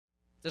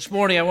This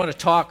morning I want to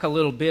talk a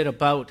little bit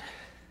about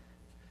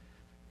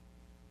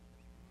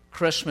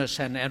Christmas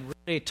and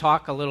really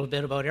talk a little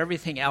bit about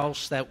everything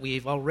else that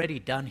we've already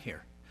done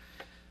here.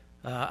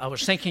 I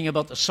was thinking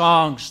about the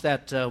songs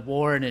that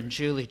Warren and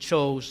Julie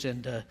chose,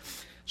 and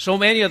so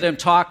many of them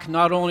talk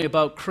not only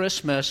about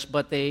Christmas,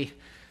 but they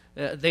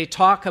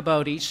talk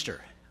about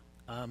Easter.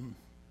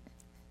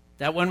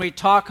 That when we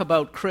talk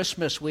about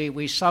Christmas,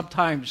 we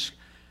sometimes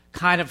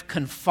kind of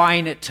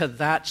confine it to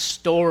that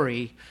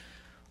story.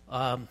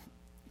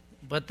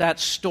 But that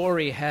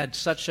story had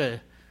such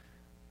an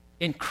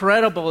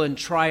incredible and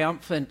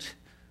triumphant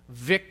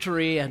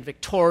victory and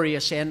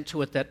victorious end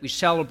to it that we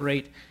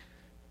celebrate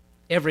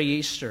every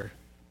Easter.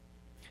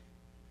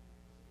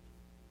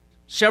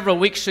 Several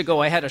weeks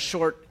ago, I had a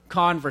short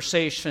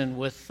conversation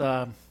with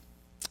a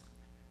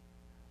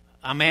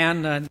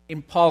man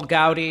named Paul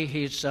Gowdy.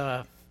 He's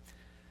a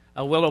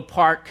Willow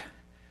Park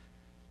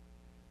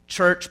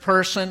church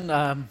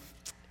person.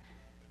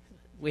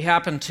 We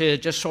happened to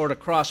just sort of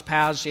cross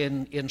paths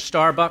in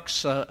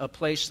Starbucks, a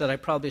place that I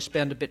probably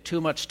spend a bit too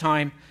much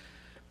time.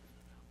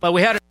 But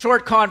we had a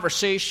short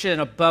conversation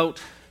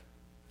about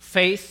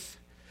faith,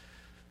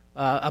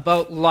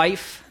 about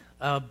life,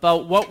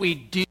 about what we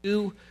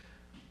do,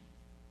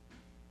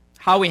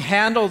 how we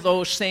handle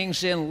those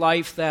things in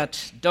life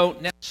that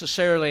don't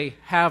necessarily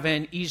have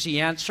an easy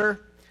answer.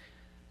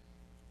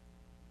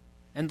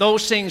 And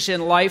those things in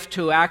life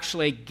to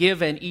actually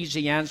give an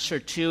easy answer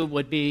to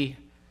would be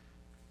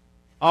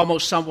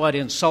almost somewhat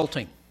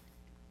insulting.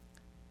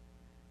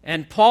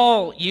 And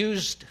Paul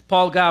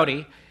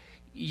Gowdy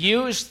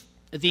used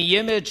the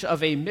image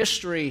of a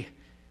mystery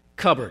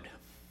cupboard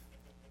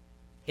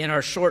in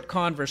our short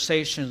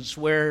conversations,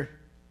 where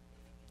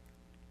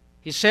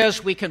he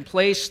says we can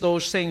place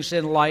those things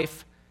in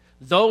life,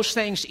 those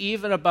things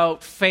even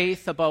about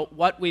faith, about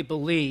what we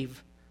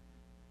believe,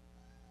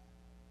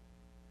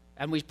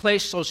 and we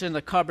place those in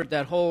the cupboard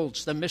that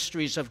holds the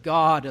mysteries of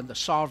God and the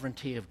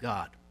sovereignty of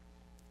God.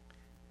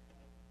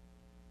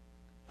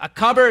 A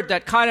cupboard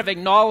that kind of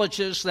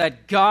acknowledges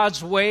that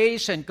God's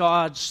ways and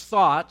God's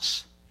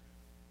thoughts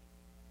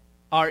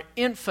are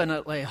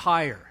infinitely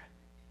higher,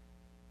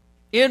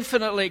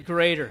 infinitely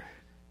greater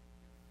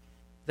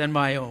than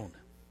my own.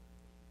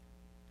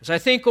 As I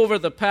think over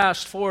the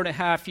past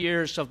 4.5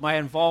 years of my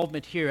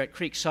involvement here at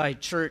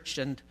Creekside Church,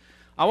 and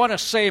I want to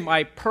say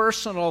my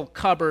personal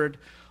cupboard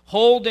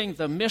holding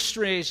the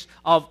mysteries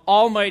of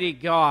Almighty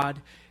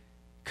God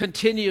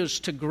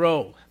continues to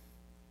grow.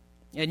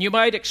 And you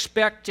might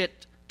expect it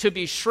to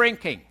be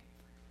shrinking.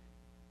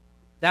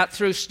 That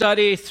through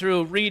study,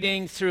 through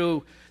reading,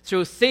 through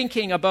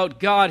thinking about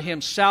God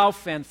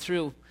Himself, and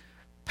through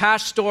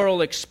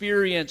pastoral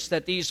experience,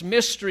 that these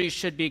mysteries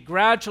should be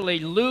gradually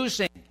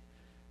losing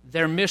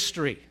their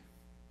mystery.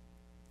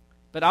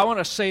 But I want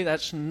to say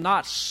that's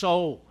not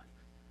so.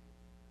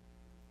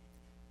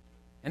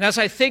 And as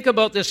I think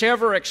about this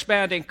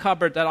ever-expanding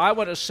cupboard that I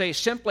want to say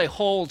simply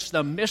holds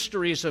the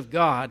mysteries of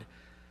God,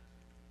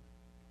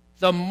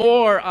 the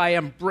more I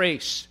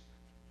embrace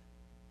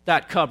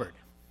that cupboard.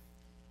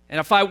 And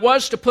if I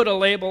was to put a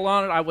label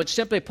on it, I would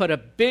simply put a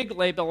big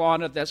label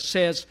on it that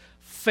says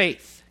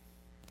faith.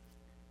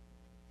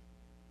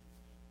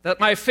 That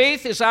my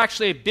faith is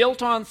actually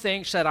built on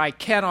things that I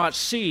cannot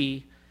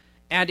see,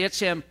 and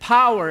it's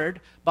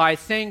empowered by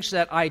things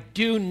that I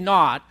do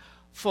not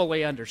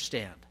fully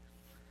understand.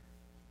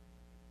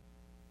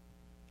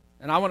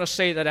 And I want to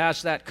say that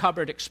as that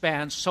cupboard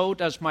expands, so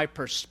does my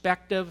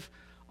perspective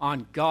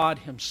on God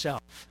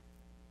Himself.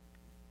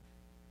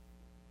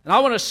 And I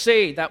want to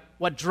say that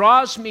what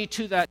draws me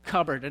to that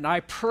cupboard, and I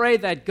pray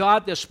that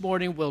God this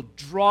morning will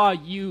draw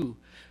you,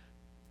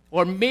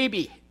 or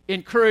maybe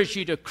encourage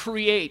you to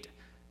create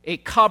a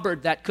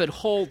cupboard that could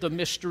hold the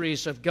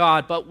mysteries of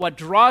God. But what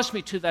draws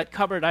me to that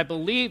cupboard, I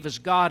believe, is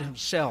God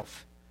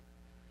Himself.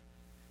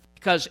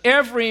 Because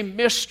every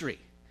mystery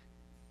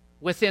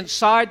within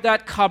inside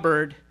that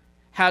cupboard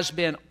has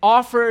been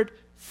offered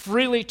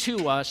freely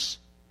to us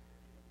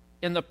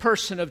in the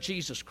person of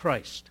Jesus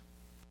Christ.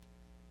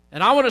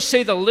 And I want to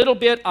say the little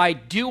bit I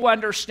do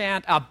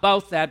understand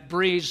about that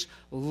breathes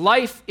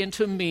life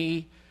into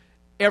me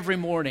every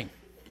morning.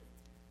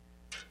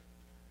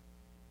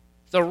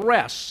 The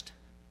rest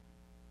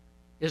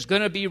is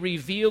going to be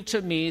revealed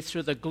to me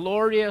through the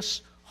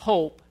glorious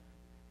hope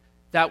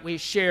that we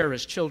share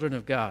as children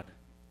of God.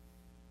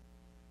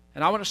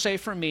 And I want to say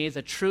for me,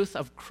 the truth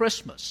of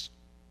Christmas,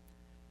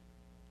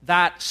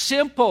 that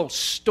simple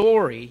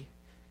story,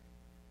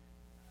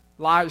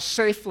 lies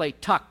safely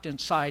tucked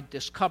inside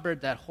this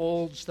cupboard that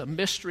holds the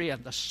mystery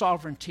and the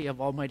sovereignty of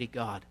Almighty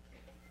God.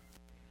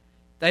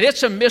 That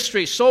it's a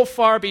mystery so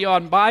far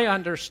beyond my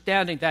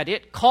understanding that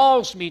it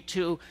calls me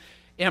to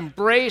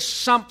embrace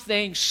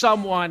something,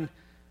 someone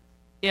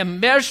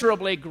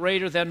immeasurably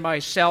greater than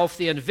myself,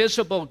 the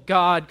invisible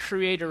God,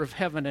 creator of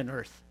heaven and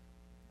earth,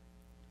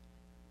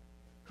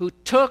 who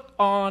took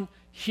on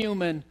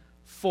human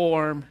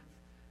form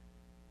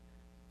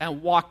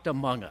and walked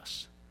among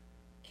us.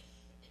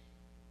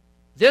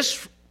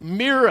 This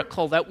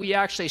miracle that we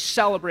actually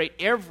celebrate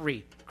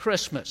every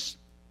Christmas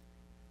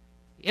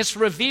It's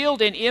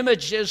revealed in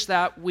images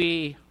that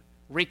we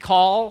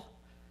recall,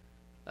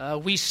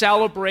 we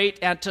celebrate,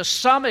 and to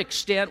some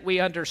extent we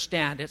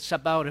understand. It's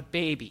about a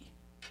baby,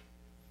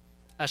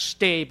 a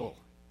stable.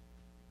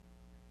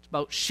 It's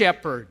about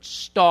shepherds,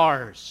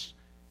 stars,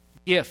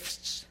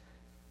 gifts.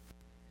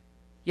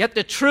 Yet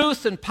the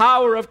truth and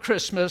power of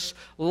Christmas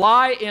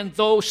lie in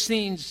those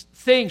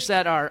things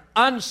that are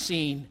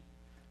unseen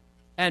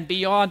and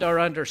beyond our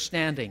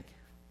understanding.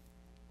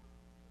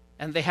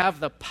 And they have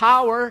the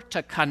power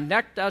to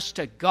connect us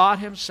to God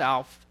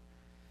Himself,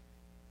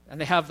 and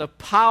they have the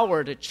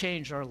power to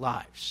change our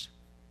lives.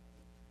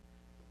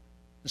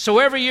 So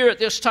every year at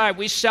this time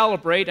we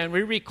celebrate and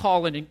we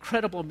recall an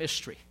incredible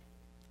mystery.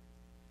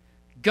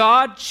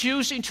 God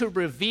choosing to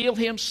reveal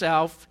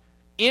Himself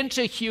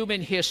into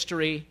human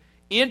history,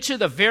 into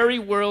the very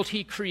world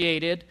He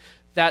created,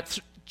 that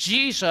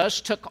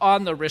Jesus took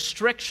on the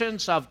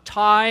restrictions of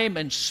time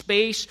and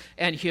space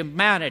and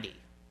humanity.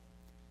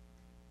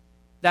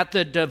 That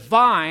the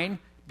divine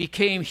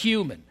became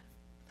human.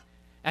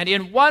 And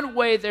in one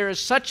way, there is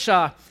such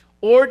an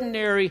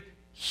ordinary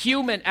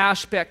human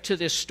aspect to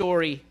this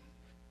story,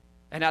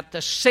 and at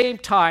the same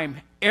time,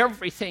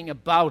 everything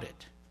about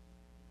it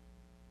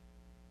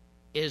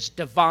is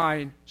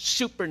divine,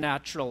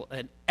 supernatural,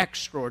 and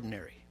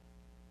extraordinary.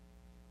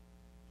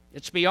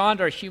 It's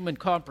beyond our human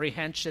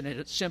comprehension, and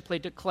it simply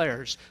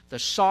declares the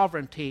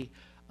sovereignty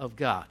of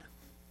God.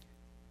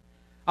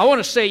 I want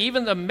to say,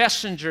 even the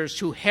messengers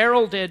who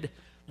heralded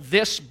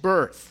this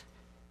birth,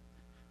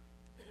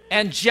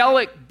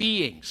 angelic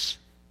beings,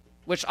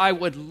 which I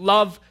would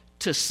love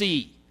to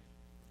see.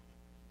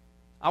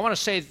 I want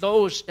to say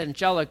those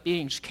angelic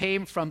beings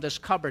came from this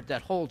cupboard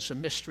that holds the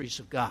mysteries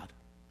of God.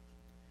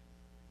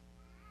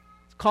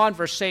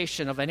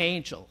 Conversation of an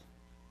angel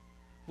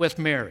with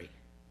Mary.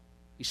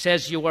 He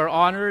says, "You are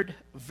honored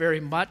very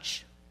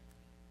much.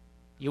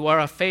 You are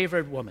a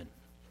favored woman."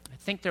 I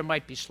think there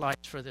might be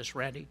slides for this,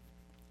 Randy.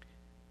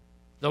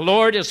 "The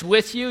Lord is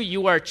with you.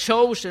 You are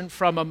chosen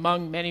from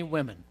among many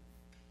women."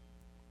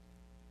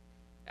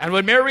 And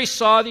when Mary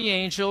saw the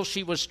angel,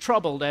 she was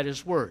troubled at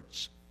his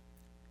words.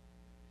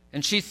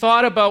 And she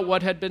thought about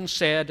what had been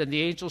said, and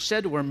the angel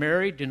said to her,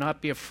 "Mary, do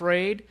not be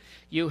afraid.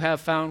 You have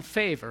found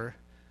favor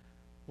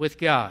with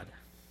God.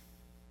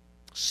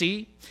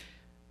 See,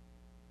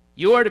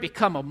 you are to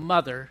become a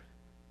mother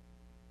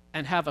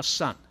and have a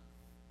son.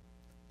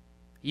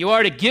 You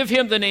are to give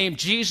him the name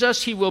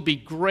Jesus. He will be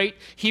great.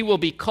 He will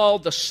be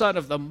called the Son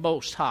of the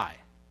Most High.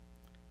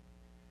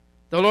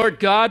 The Lord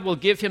God will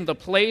give him the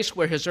place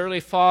where his early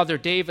father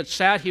David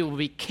sat. He will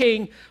be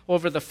king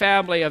over the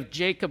family of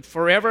Jacob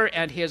forever,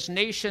 and his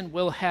nation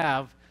will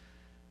have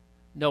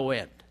no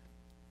end."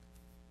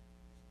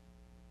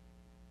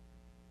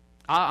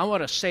 I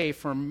want to say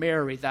for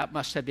Mary, that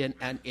must have been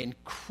an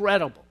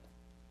incredible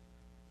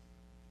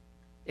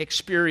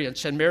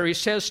experience. And Mary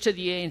says to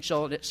the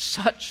angel, and it's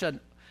such an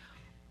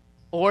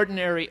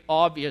ordinary,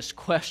 obvious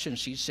question.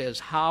 She says,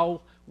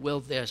 "How will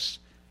this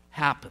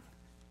happen?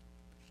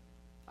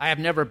 I have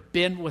never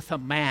been with a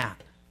man."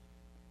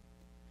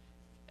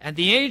 And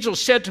the angel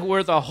said to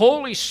her, "The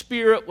Holy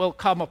Spirit will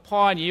come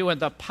upon you, and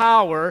the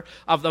power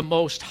of the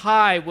Most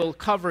High will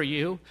cover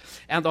you,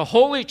 and the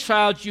Holy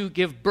Child you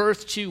give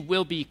birth to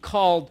will be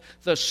called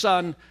the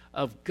Son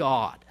of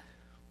God."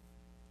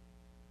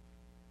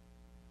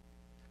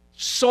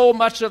 So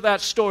much of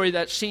that story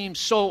that seems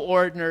so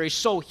ordinary,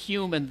 so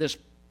human, this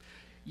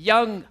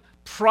young,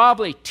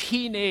 probably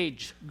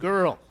teenage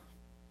girl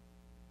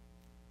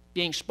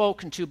being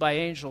spoken to by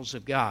angels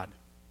of God.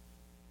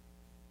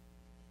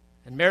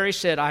 And Mary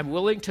said, "I'm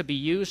willing to be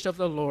used of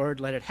the Lord.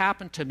 Let it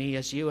happen to me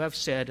as you have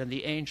said." And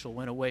the angel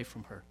went away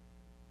from her.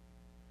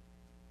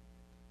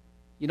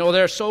 You know,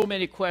 there are so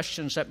many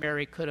questions that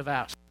Mary could have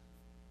asked.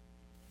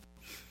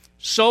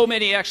 So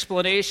many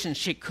explanations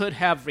she could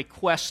have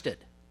requested.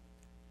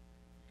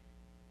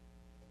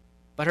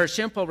 But her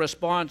simple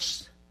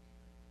response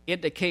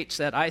indicates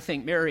that I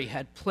think Mary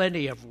had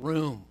plenty of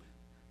room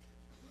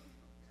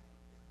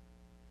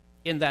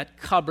in that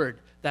cupboard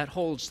that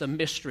holds the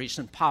mysteries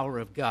and power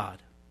of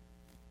God.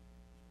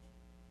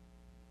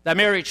 That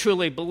Mary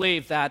truly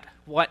believed that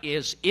what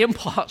is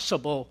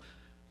impossible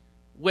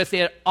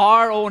within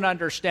our own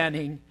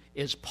understanding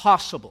is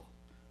possible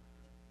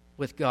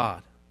with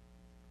God.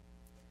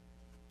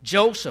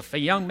 Joseph, a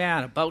young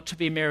man about to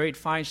be married,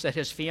 finds that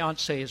his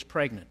fiancée is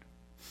pregnant.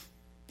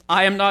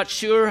 I am not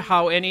sure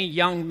how any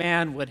young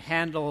man would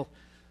handle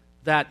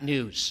that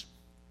news.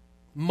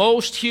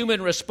 Most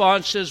human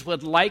responses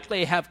would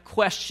likely have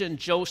questioned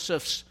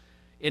Joseph's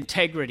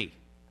integrity.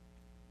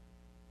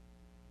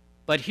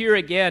 But here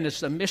again is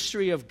the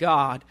mystery of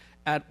God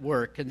at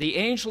work. And the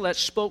angel that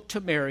spoke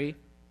to Mary,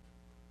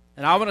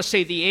 and I want to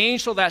say the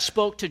angel that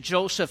spoke to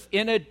Joseph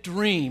in a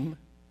dream,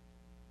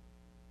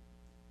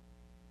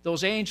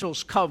 those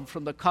angels come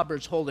from the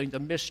cupboards holding the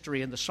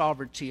mystery and the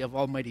sovereignty of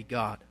Almighty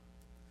God.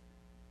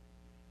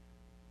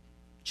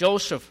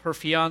 Joseph, her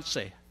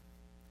fiancé,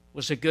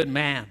 was a good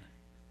man.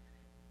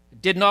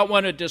 Did not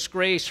want to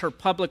disgrace her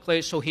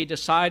publicly, so he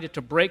decided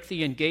to break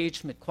the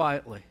engagement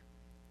quietly.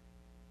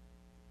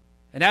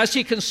 And as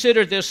he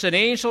considered this, an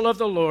angel of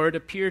the Lord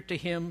appeared to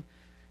him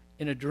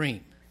in a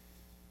dream.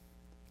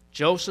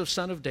 Joseph,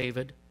 son of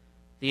David,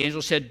 the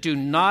angel said, "Do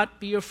not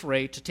be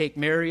afraid to take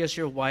Mary as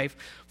your wife,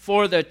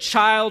 for the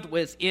child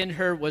within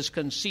her was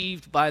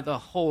conceived by the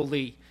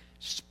Holy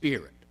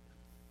Spirit."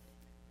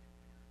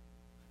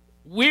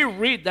 We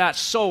read that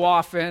so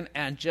often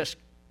and just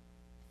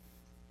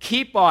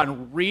keep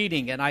on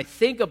reading, and I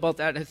think about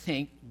that and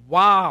think,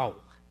 wow,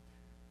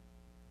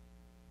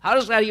 how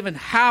does that even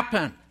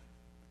happen?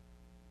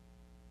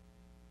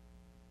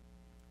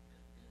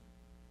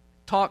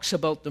 Talks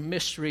about the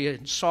mystery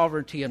and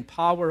sovereignty and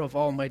power of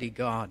Almighty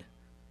God.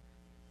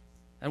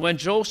 And when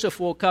Joseph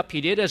woke up,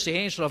 he did as the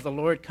angel of the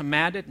Lord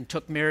commanded and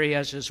took Mary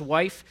as his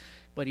wife,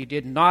 but he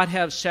did not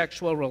have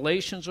sexual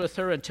relations with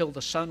her until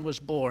the son was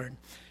born.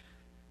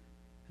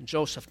 And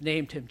Joseph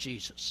named him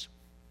Jesus.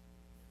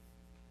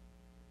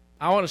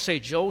 I want to say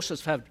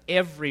Joseph had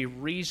every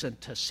reason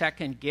to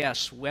second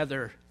guess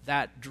whether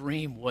that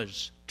dream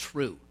was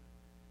true,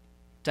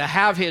 to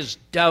have his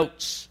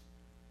doubts.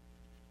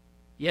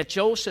 Yet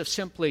Joseph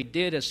simply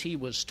did as he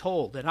was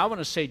told. And I want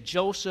to say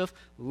Joseph,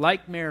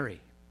 like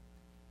Mary,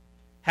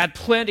 had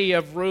plenty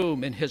of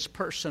room in his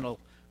personal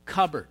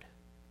cupboard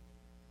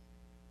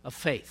of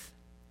faith.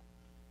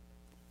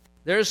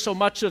 There's so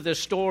much of this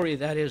story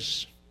that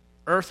is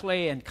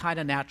earthly and kind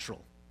of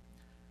natural,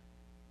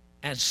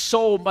 and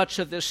so much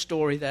of this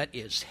story that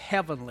is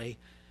heavenly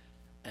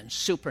and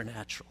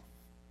supernatural.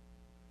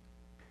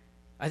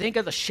 I think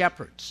of the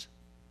shepherds.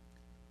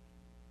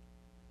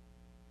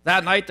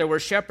 That night there were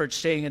shepherds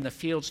staying in the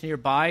fields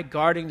nearby,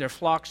 guarding their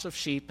flocks of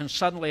sheep, and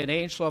suddenly an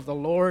angel of the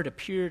Lord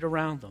appeared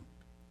around them.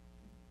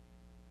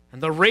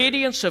 And the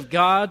radiance of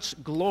God's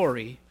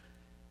glory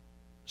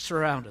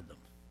surrounded them,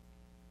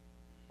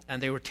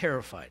 and they were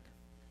terrified.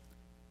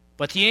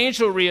 But the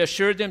angel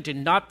reassured them, "Do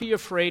not be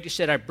afraid." He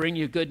said, "I bring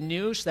you good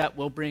news that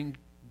will bring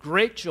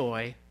great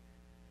joy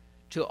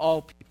to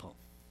all people."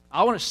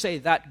 I want to say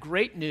that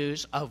great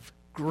news of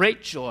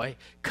great joy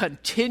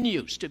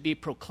continues to be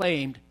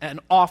proclaimed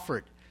and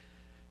offered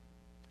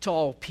to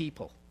all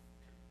people.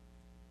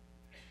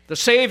 The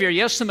Savior,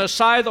 yes, the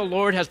Messiah, the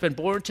Lord, has been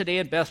born today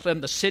in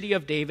Bethlehem, the city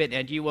of David,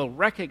 and you will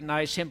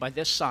recognize him by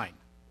this sign.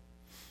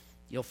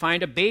 You'll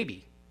find a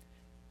baby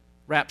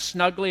wrapped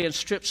snugly in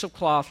strips of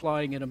cloth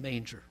lying in a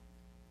manger.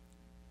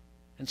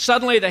 And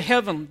suddenly the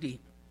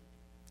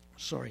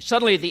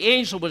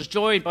angel was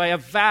joined by a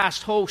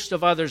vast host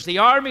of others, the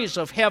armies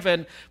of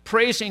heaven,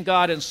 praising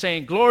God and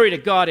saying, "Glory to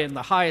God in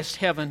the highest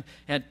heaven,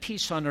 and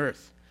peace on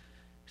earth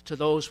to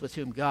those with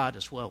whom God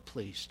is well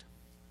pleased."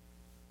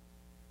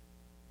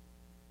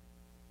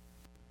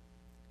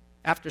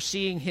 After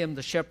seeing him,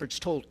 the shepherds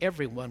told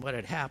everyone what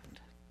had happened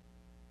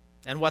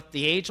and what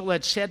the angel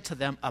had said to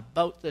them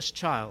about this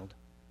child.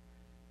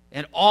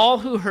 And all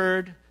who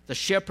heard the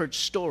shepherd's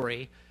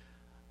story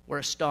were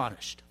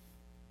astonished.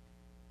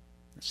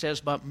 It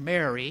says, "But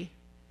Mary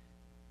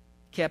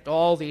kept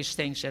all these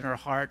things in her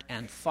heart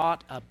and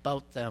thought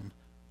about them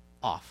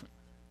often."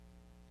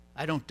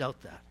 I don't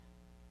doubt that.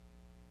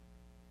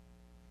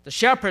 The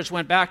shepherds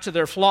went back to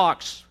their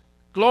flocks,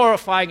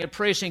 glorifying and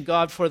praising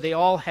God for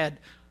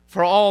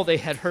all they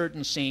had heard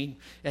and seen,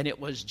 and it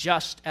was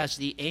just as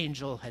the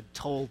angel had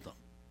told them.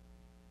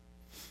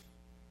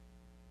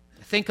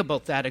 Think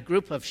about that, a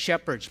group of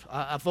shepherds,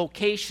 a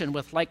vocation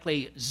with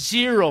likely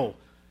zero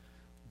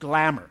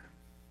glamour.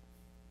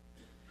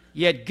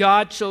 Yet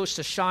God chose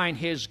to shine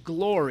his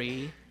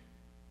glory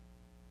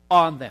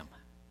on them,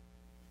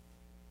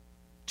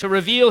 to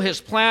reveal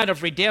his plan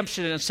of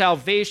redemption and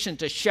salvation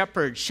to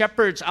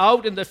shepherds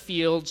out in the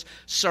fields,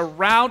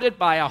 surrounded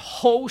by a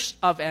host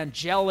of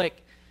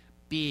angelic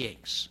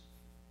beings.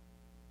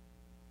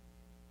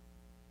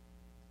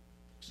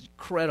 It's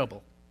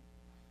incredible.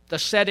 The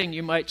setting,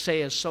 you might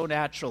say, is so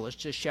natural. It's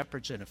just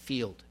shepherds in a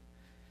field.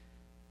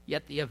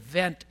 Yet the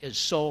event is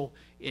so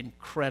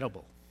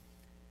incredible.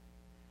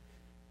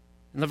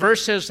 And the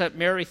verse says that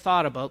Mary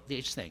thought about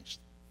these things.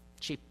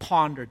 She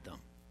pondered them.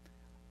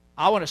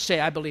 I want to say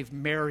I believe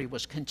Mary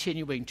was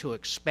continuing to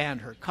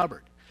expand her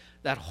cupboard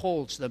that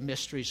holds the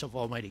mysteries of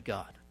Almighty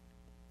God.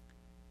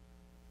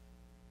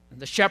 And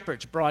the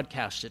shepherds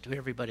broadcast it to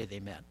everybody they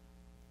met.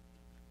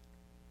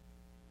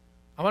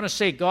 I want to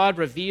say God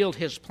revealed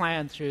his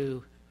plan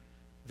through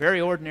very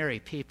ordinary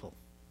people,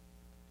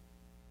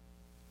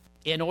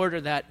 in order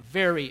that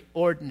very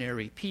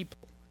ordinary people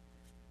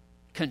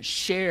can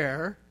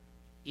share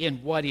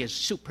in what is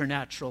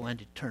supernatural and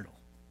eternal.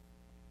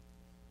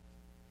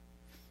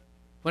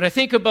 When I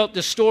think about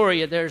the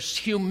story, there's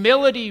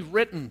humility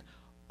written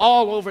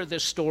all over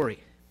this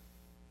story.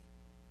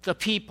 The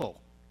people,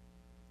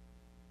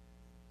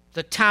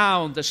 the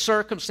town, the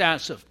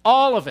circumstances,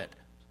 all of it,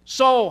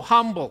 so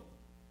humble.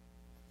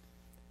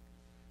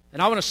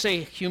 And I want to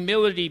say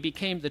humility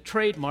became the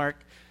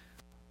trademark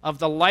of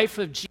the life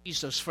of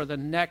Jesus for the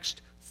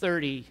next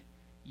 30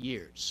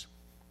 years.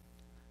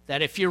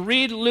 That if you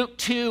read Luke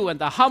 2 and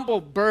the humble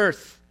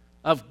birth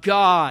of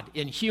God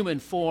in human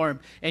form,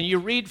 and you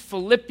read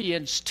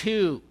Philippians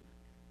 2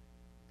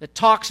 that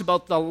talks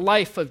about the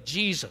life of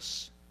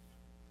Jesus,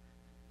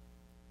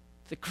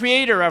 the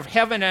creator of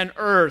heaven and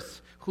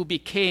earth, who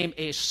became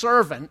a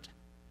servant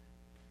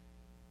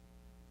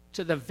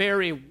to the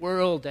very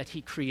world that he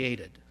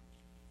created,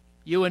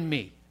 you and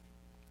me,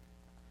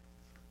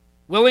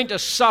 willing to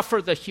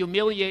suffer the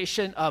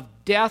humiliation of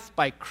death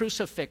by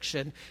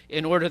crucifixion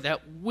in order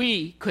that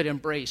we could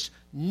embrace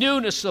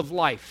newness of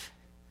life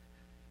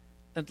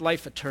and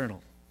life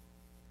eternal.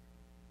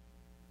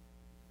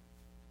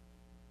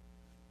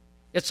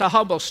 It's a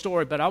humble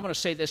story, but I want to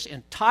say this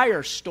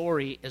entire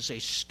story is a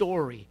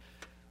story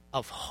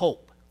of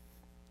hope.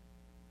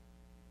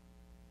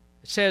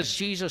 It says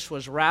Jesus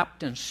was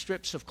wrapped in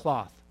strips of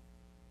cloth.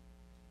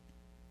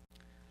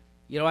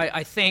 You know,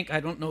 I think,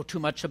 I don't know too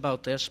much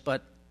about this,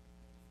 but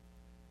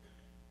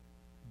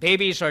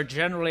babies are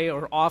generally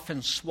or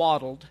often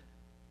swaddled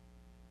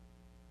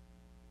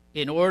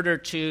in order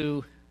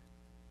to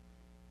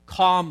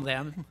calm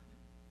them.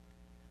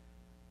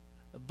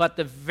 But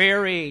the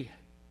very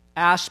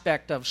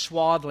aspect of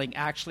swaddling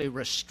actually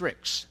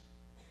restricts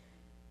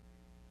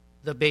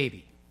the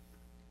baby.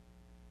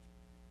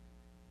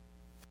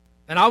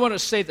 And I want to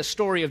say the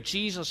story of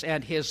Jesus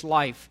and his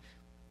life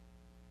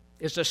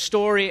is a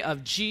story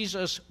of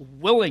Jesus'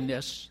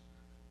 willingness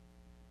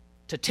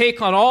to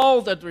take on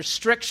all the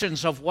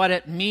restrictions of what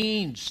it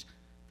means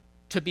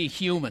to be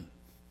human,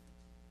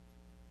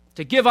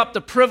 to give up the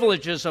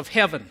privileges of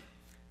heaven,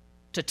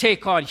 to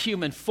take on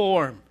human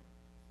form,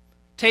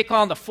 take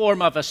on the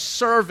form of a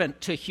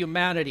servant to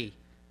humanity,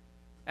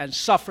 and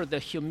suffer the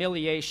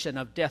humiliation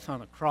of death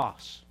on a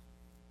cross.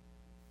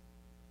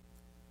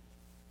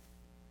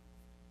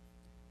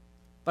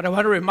 But I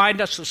want to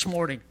remind us this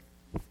morning,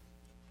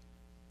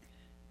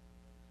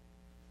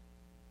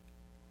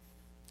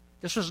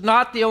 this was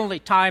not the only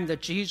time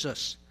that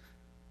Jesus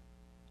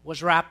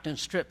was wrapped in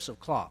strips of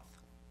cloth.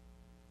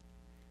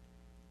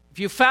 If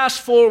you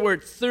fast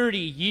forward 30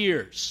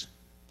 years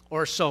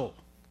or so,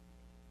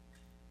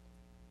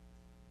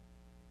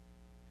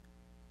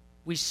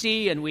 we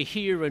see and we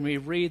hear and we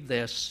read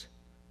this.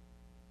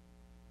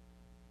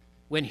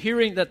 When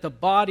hearing that the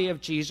body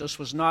of Jesus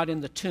was not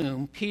in the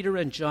tomb, Peter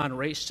and John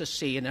raced to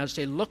see, and as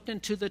they looked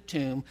into the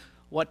tomb,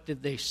 what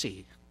did they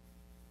see?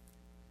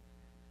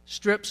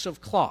 Strips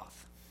of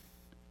cloth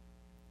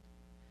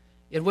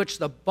in which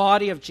the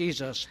body of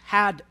Jesus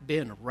had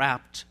been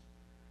wrapped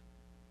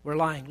were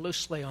lying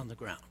loosely on the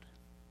ground.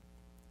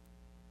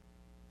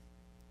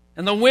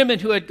 And the women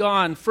who had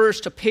gone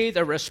first to pay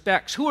their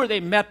respects, who were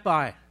they met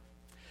by?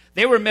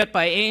 They were met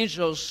by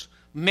angels.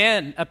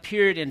 Men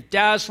appeared in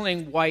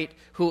dazzling white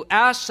who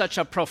asked such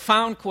a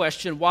profound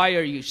question, why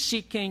are you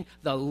seeking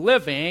the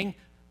living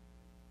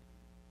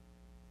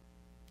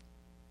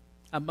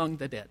among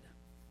the dead?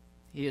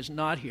 He is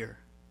not here.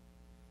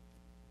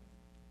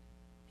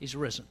 He's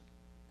risen.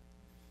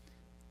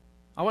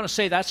 I want to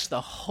say that's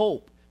the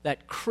hope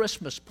that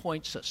Christmas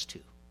points us to.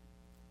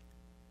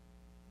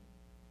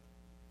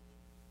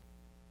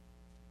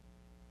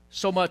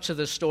 So much of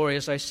the story,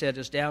 as I said,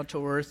 is down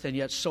to earth, and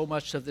yet so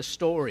much of the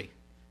story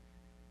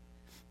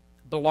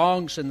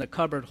belongs in the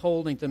cupboard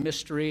holding the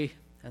mystery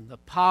and the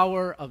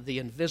power of the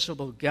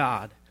invisible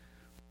God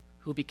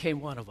who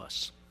became one of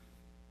us.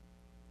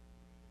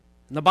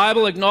 And the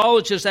Bible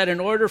acknowledges that in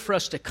order for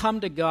us to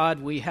come to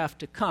God, we have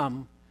to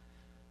come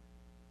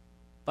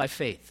by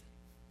faith.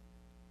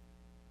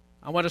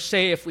 I want to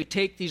say if we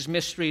take these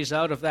mysteries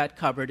out of that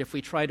cupboard, if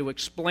we try to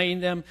explain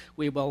them,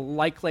 we will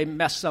likely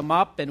mess them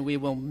up and we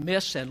will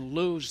miss and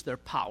lose their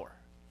power.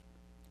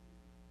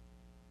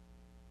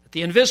 But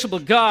the invisible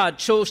God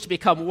chose to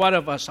become one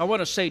of us. I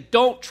want to say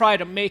don't try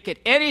to make it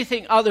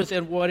anything other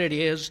than what it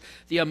is,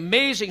 the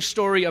amazing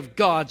story of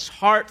God's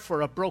heart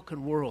for a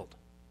broken world,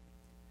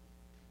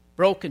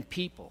 broken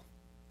people.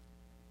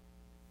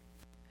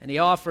 And he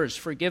offers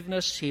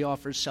forgiveness, he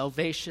offers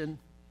salvation,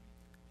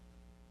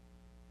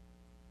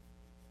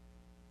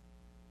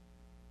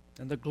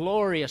 and the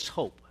glorious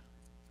hope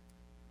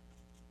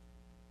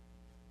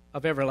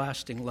of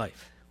everlasting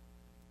life.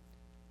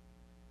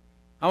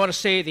 I want to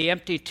say the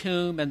empty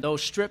tomb and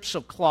those strips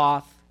of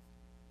cloth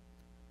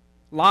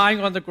lying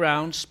on the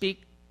ground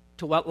speak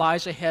to what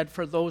lies ahead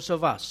for those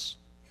of us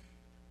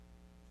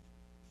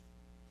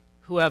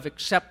who have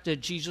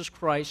accepted Jesus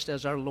Christ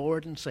as our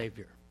Lord and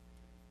Savior.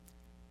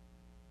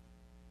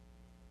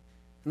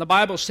 And the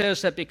Bible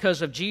says that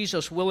because of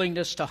Jesus'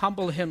 willingness to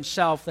humble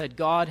himself, that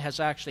God has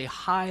actually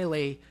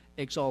highly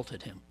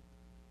exalted him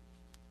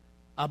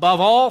above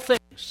all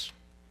things.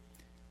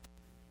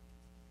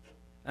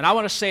 And I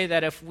want to say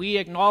that if we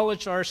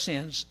acknowledge our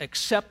sins,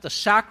 accept the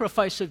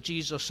sacrifice of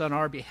Jesus on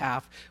our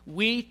behalf,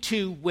 we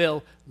too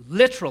will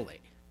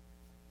literally,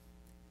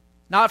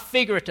 not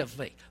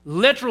figuratively,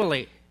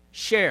 literally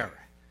share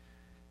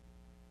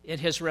in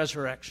his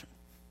resurrection.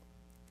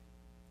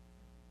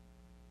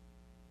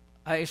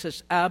 It's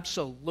just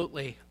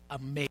absolutely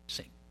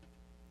amazing.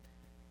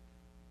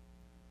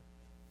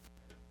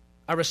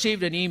 I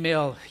received an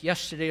email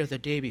yesterday or the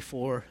day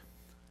before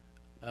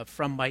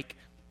from Mike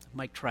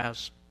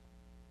Traz.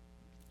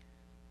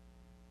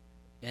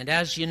 And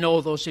as you know,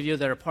 those of you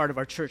that are part of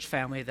our church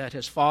family, that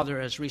his father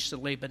has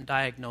recently been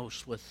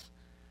diagnosed with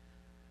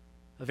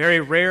a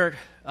very rare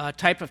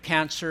type of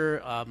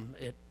cancer.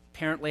 It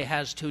apparently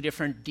has 2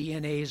 different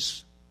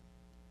DNAs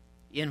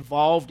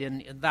involved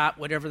in that,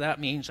 whatever that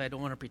means. I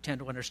don't want to pretend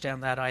to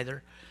understand that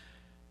either.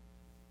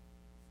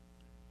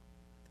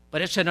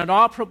 But it's an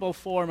inoperable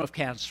form of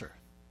cancer.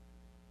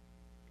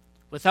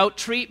 Without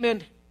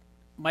treatment,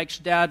 Mike's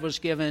dad was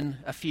given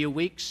a few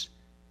weeks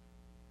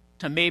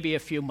to maybe a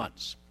few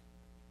months.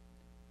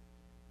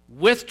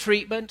 With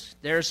treatment,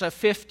 there's a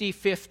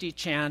 50-50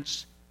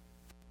 chance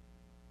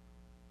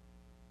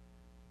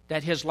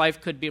that his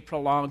life could be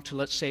prolonged to,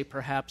 let's say,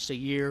 perhaps a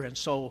year. And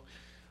so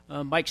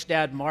Mike's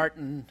dad,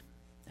 Martin,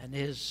 and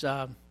his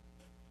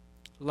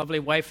lovely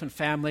wife and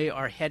family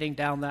are heading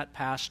down that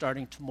path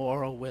starting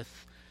tomorrow with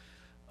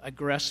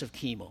aggressive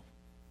chemo.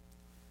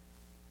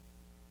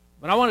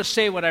 But I want to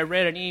say what I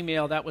read an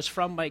email that was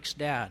from Mike's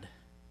dad.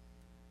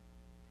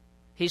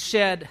 He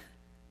said,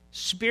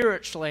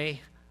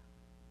 spiritually,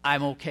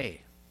 I'm okay.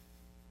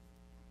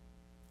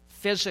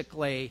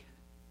 Physically,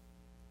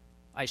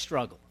 I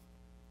struggle.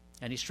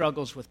 And he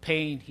struggles with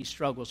pain, he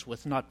struggles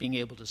with not being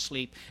able to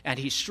sleep, and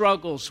he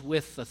struggles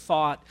with the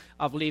thought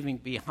of leaving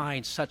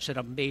behind such an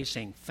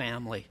amazing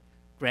family,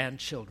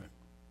 grandchildren.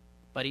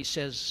 But he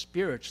says,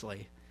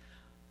 spiritually,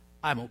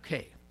 I'm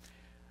okay.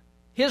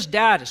 His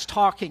dad is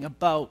talking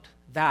about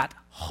that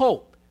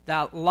hope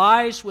that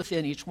lies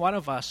within each one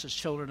of us as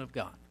children of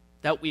God,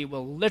 that we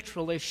will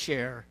literally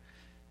share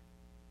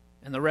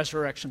in the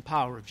resurrection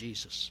power of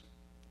Jesus.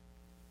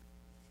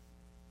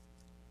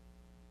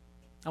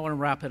 I want to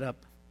wrap it up.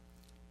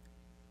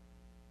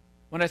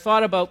 When I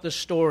thought about the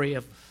story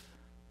of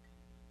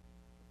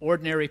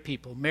ordinary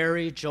people,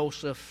 Mary,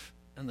 Joseph,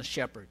 and the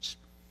shepherds,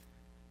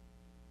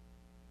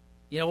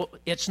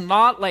 it's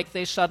not like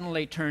they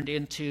suddenly turned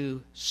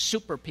into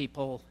super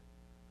people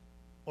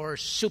or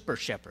super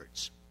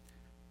shepherds.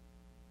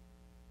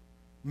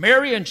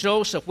 Mary and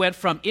Joseph went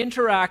from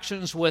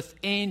interactions with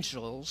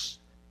angels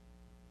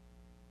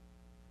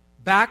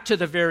back to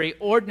the very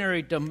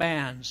ordinary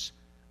demands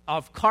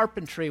of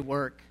carpentry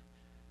work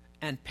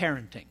and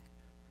parenting.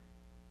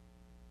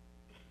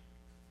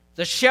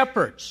 The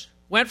shepherds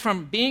went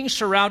from being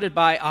surrounded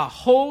by a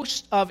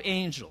host of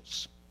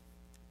angels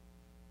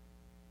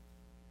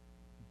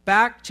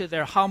back to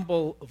their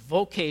humble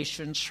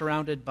vocation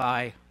surrounded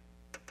by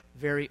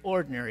very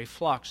ordinary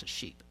flocks of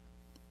sheep.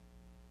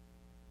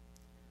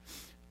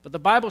 But the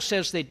Bible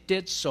says they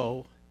did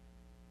so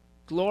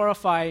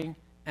glorifying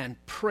and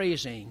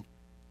praising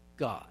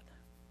God.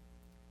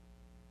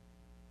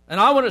 And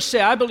I want to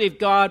say, I believe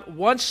God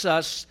wants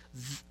us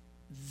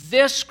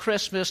this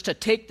Christmas to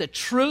take the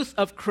truth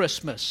of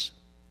Christmas.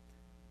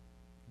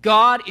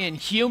 God in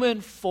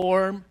human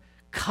form,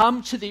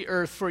 come to the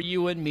earth for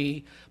you and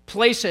me,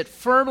 place it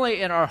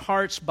firmly in our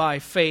hearts by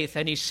faith,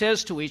 and he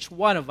says to each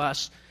one of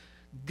us,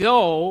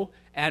 go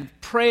and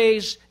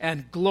praise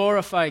and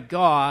glorify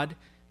God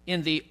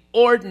in the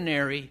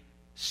ordinary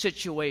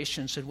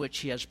situations in which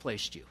he has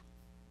placed you.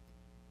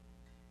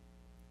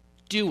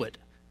 Do it,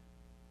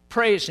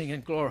 praising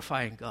and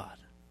glorifying God.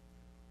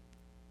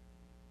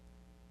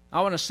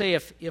 I want to say,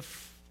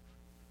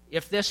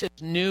 if this is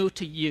new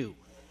to you,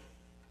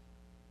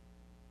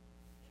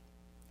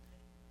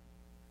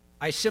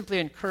 I simply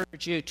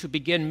encourage you to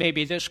begin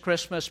maybe this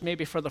Christmas,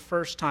 maybe for the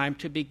first time,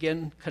 to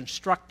begin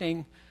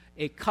constructing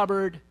a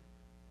cupboard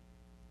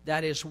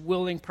that is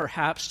willing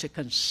perhaps to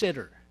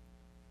consider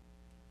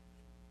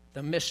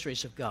the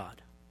mysteries of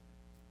God.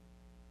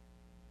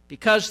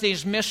 Because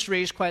these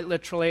mysteries, quite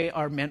literally,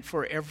 are meant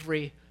for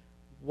every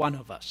one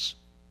of us.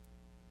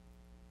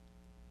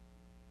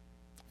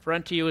 For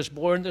unto you is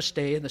born this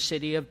day in the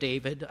city of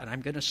David, and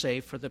I'm going to say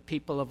for the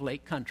people of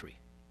Lake Country,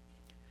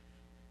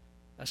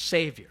 a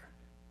Savior,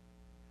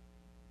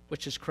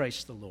 which is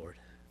Christ the Lord.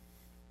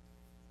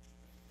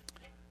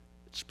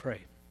 Let's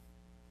pray.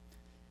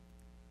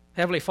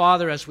 Heavenly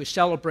Father, as we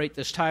celebrate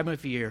this time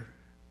of year,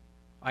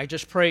 I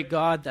just pray,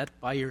 God, that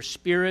by your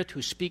Spirit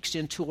who speaks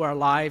into our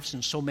lives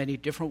in so many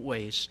different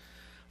ways,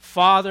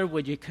 Father,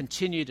 would you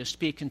continue to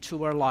speak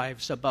into our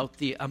lives about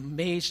the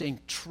amazing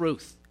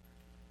truth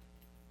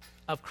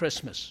of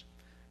Christmas.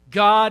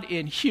 God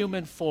in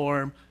human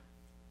form,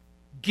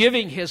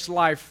 giving his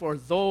life for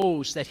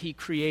those that he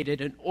created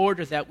in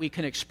order that we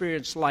can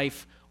experience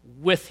life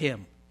with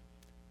him.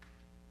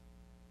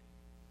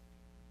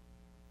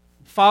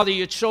 Father,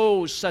 you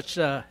chose such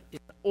an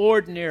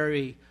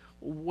ordinary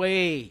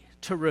way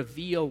to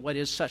reveal what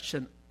is such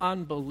an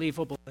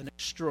unbelievable and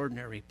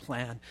extraordinary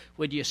plan.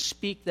 Would you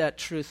speak that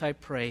truth, I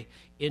pray,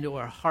 into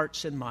our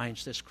hearts and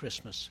minds this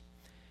Christmas?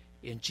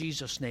 In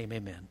Jesus' name,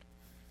 amen.